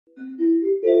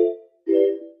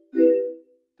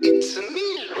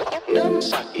Good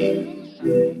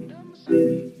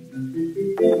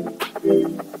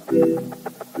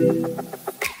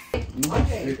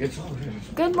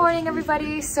morning,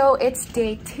 everybody. So it's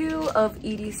day 2 of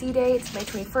EDC Day. It's May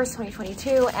 21st,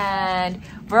 2022, and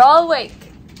we're all awake.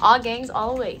 All gangs,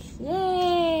 all awake.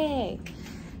 Yay!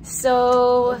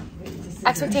 So,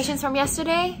 expectations from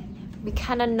yesterday, we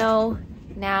kind of know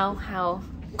now how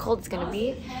cold it's gonna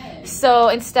be. So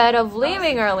instead of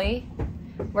leaving early,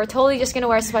 we're totally just gonna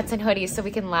wear sweats and hoodies so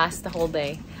we can last the whole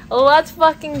day. Let's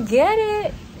fucking get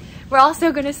it! We're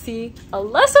also gonna see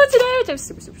Alesso today,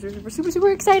 which I'm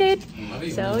super excited.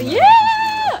 So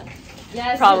yeah!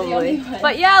 Yes, probably.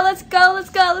 But yeah, let's go. Ew, it's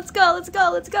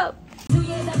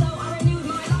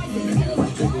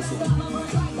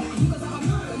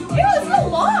a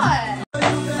lot!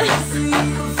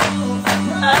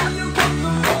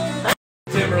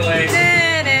 Timberlake.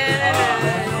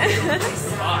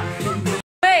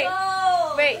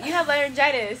 Wait, you have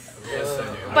laryngitis. Yes, I do.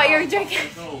 But you're drinking.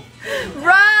 No.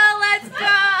 Bro, let's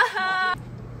go!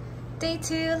 Day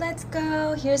 2, let's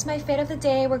go. Here's my fit of the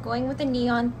day. We're going with a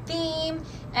neon theme,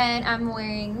 and I'm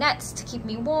wearing nets to keep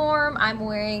me warm. I'm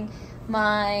wearing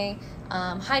my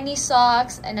high knee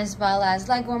socks and as well as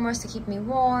leg warmers to keep me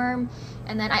warm.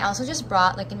 And then I also just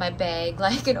brought, like, in my bag,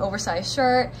 like an oversized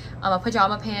shirt, a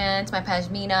pajama pants, my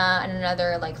pashmina, and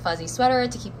another like fuzzy sweater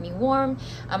to keep me warm.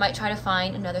 I might try to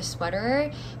find another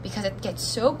sweater because it gets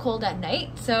so cold at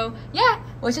night. So yeah,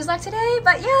 which is like today.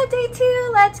 But yeah, day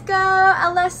 2, let's go.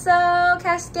 Alesso,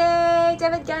 Cascade,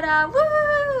 David Guetta,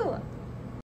 woo!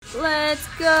 Let's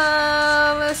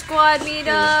go. Squad meet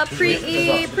up.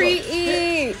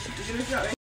 Pre-eat.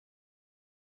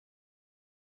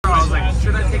 I was like,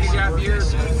 should I take a gap year?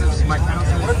 This is my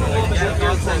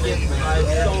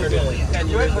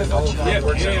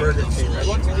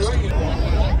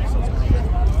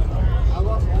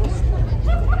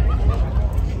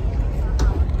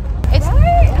It's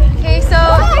okay.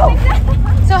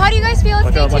 So how do you guys feel?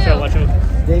 It's day 2.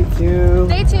 Day 2.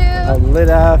 Day 2. I'm lit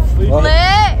up. Lit.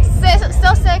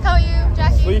 Still sick. How are you,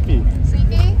 Jackie? Sleepy.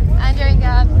 Sleepy. Andrew and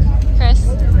Gab. Chris.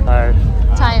 Tired.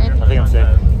 Tired. I think I'm sick.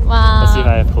 Wow. Let's see if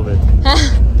I have COVID.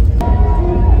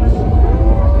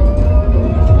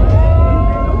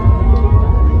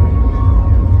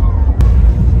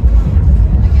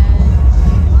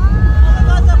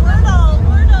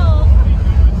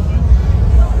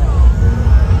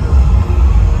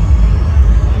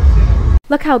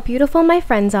 Look how beautiful my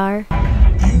friends are.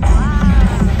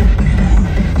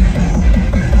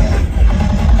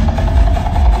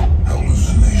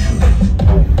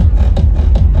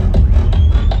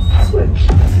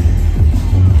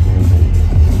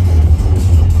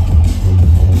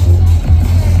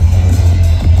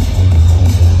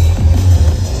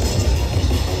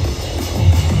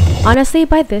 Honestly,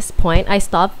 by this point, I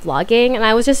stopped vlogging and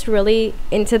I was just really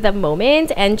into the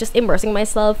moment and just immersing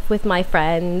myself with my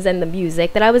friends and the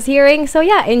music that I was hearing. So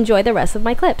yeah, enjoy the rest of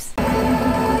my clips.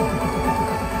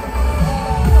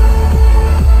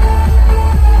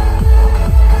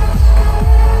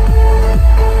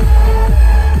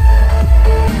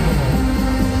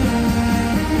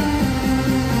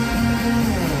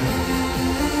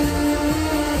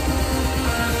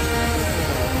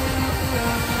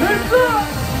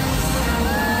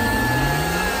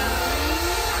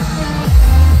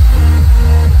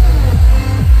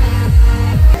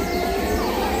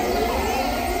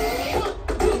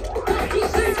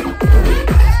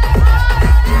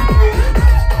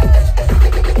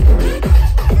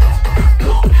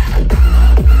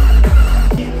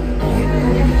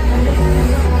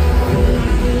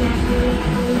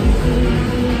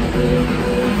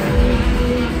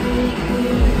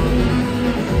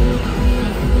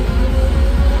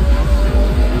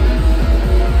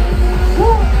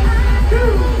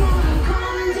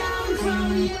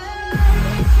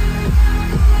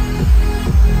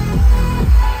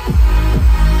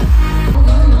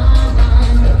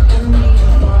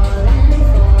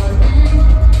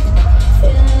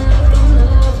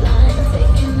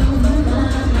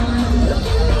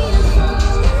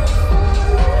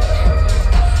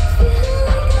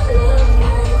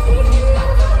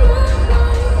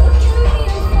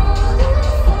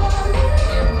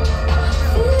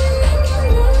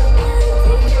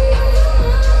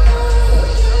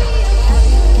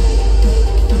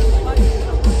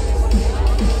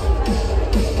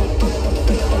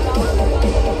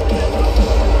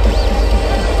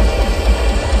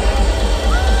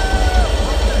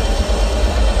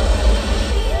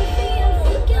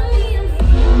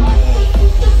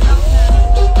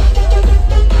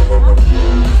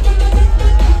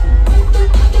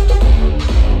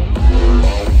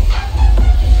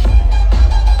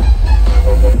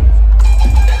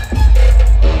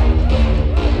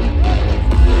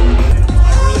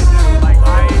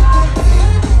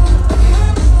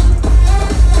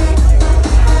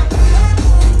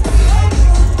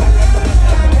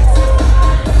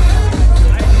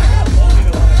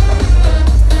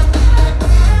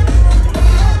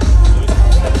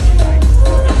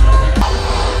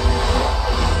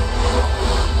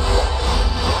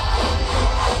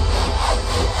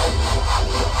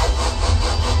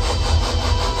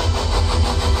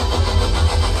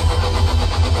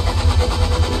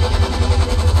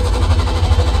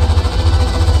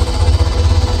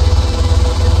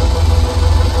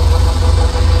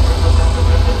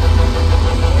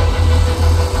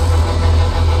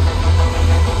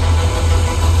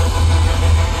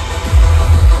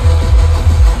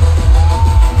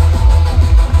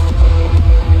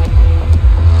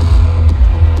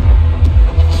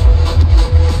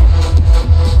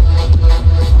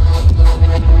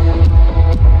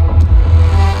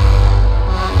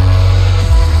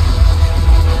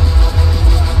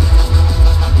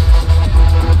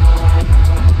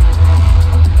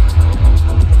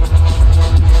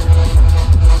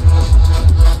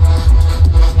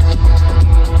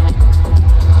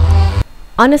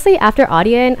 Honestly, after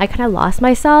Audien, I kind of lost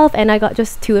myself and I got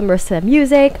just too immersed in the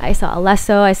music. I saw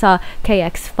Alesso, I saw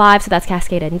KX5, so that's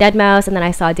Cascade and Deadmau5, and then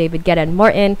I saw David Guetta and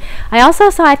Morton. I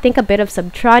also saw, I think, a bit of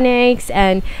Subtronics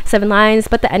and Seven Lines,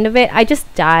 but the end of it, I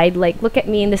just died. Like, look at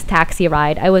me in this taxi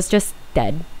ride. I was just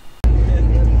dead.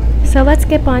 So let's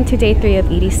skip on to day 3 of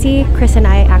EDC. Chris and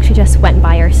I actually just went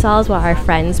by ourselves while our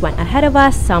friends went ahead of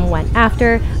us, some went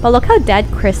after, but look how dead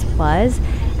Chris was.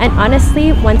 And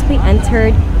honestly, once we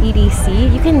entered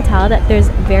EDC, you can tell that there's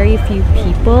very few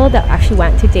people that actually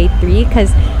went to day 3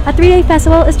 because a 3-day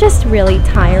festival is just really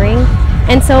tiring.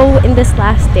 And so in this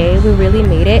last day, we really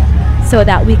made it so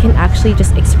that we can actually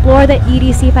just explore the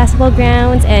EDC festival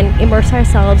grounds and immerse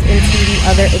ourselves into the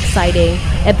other exciting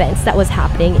events that was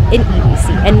happening in EDC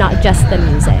and not just the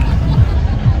music.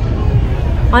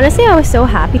 Honestly, I was so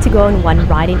happy to go on one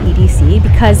ride in EDC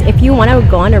because if you want to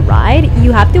go on a ride,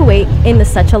 you have to wait in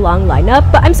such a long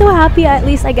lineup. But I'm so happy at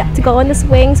least I got to go on the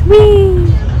swings. Whee!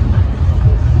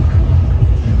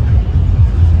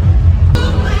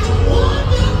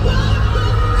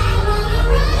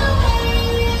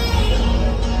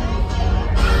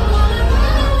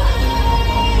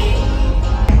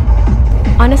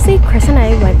 Honestly, Chris and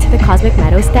I went to the Cosmic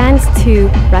Meadow stands to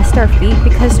rest our feet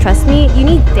because trust me, you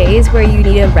need days where you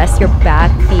need to rest your back,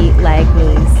 feet, leg,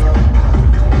 knees.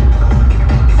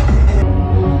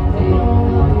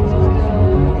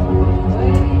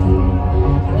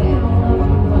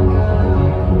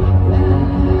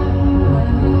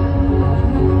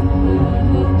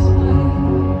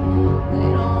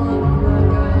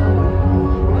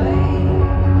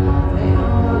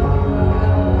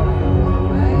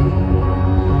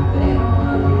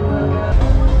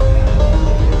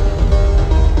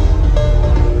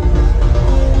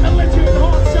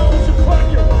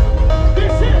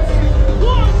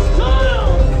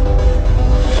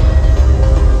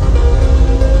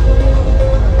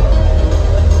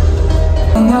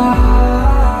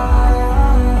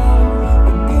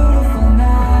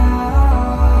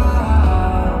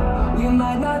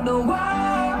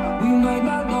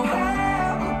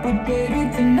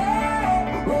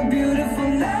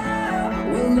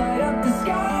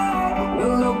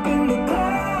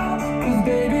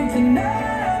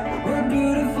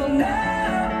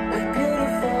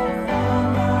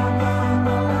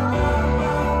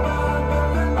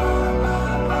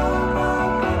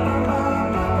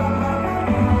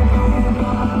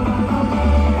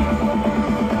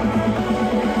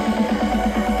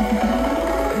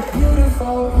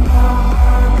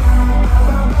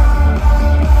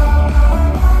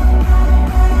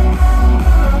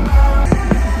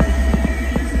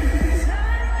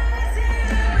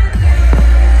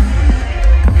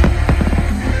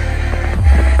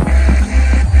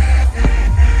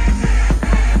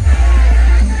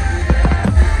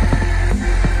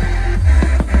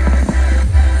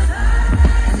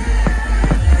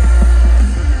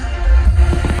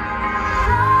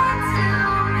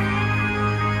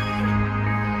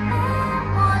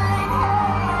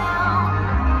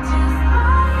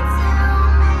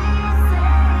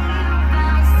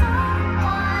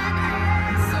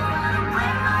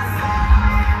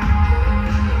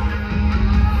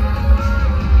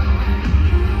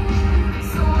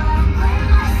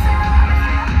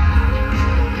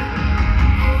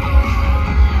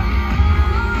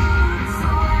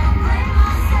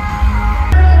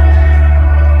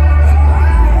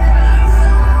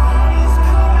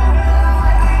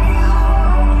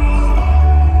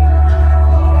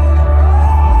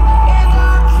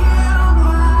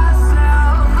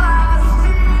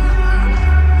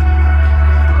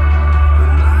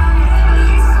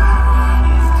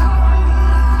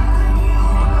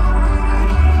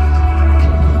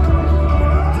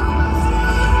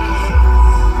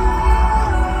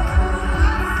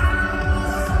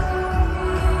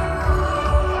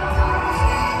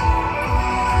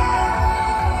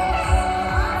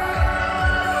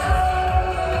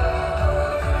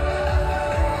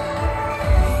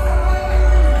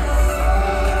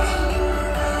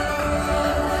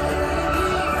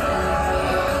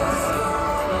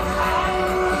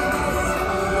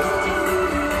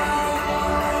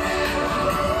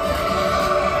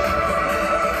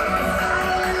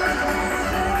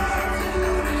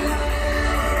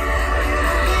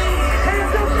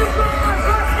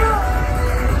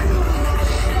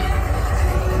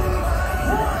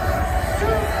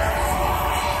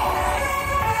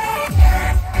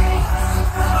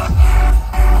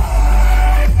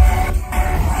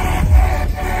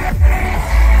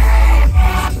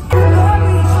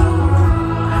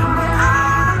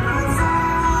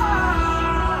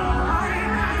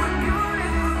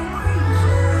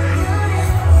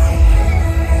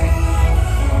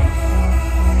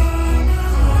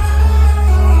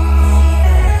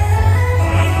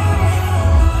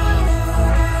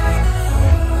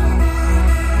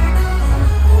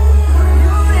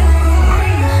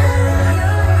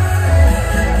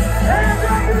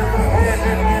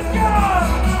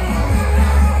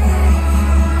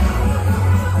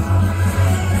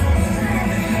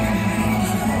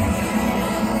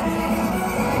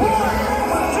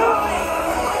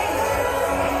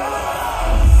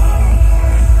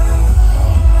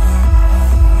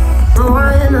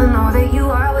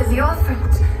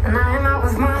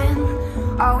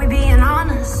 we being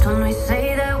honest when we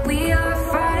say that we are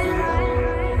fine?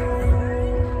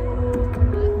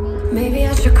 Maybe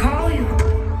I should call you,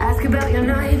 ask about your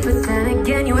night, but then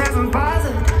again you haven't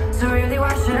bothered, so really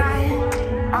why should I?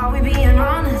 Are we being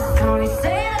honest when we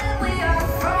say that we are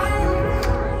fine?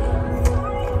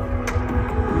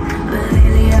 But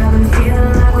lately I've been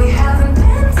feeling like we haven't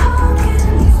been talking.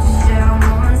 Used to share our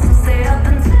moments and stay up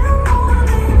until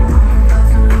morning. I'm about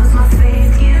to lose my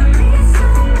faith, give me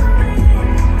something.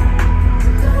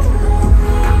 Don't let me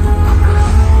go.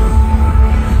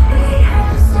 We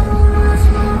have so much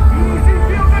more. Easy,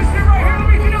 feel this shit right here. Let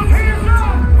me get those hands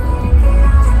up.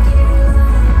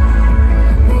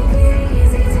 Make it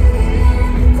easy to get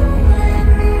in. Don't let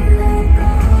me let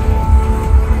go.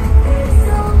 It's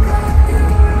so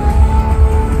goddamn wrong.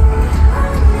 I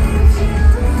need you.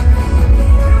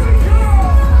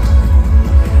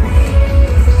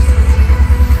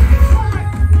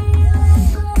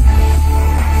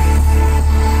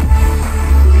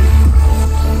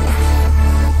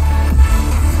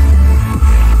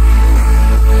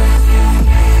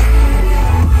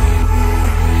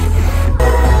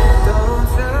 Don't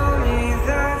tell me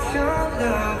that your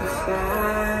love is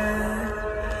gone,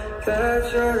 that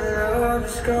your love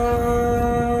is gone.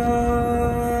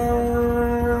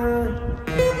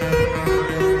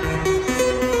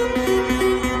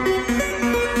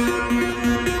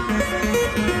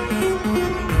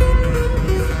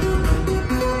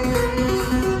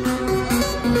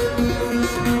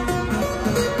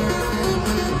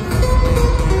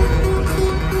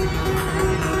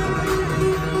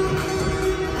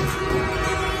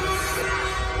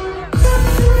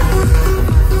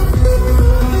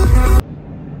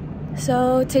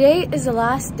 So today is the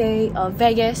last day of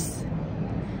Vegas.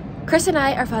 Chris and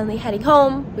I are finally heading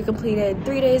home. We completed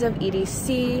 3 days of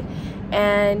EDC,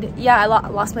 and yeah, I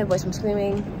lost my voice from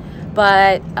screaming,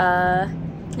 but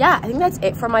yeah, I think that's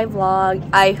it for my vlog.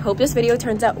 I hope this video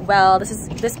turns out well.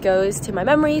 This goes to my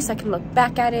memory so I can look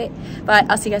back at it, but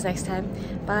I'll see you guys next time.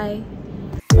 Bye.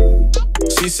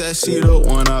 She said she the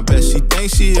one, I bet she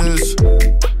thinks she is.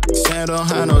 Saying don't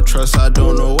have no trust, I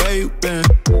don't know where you been.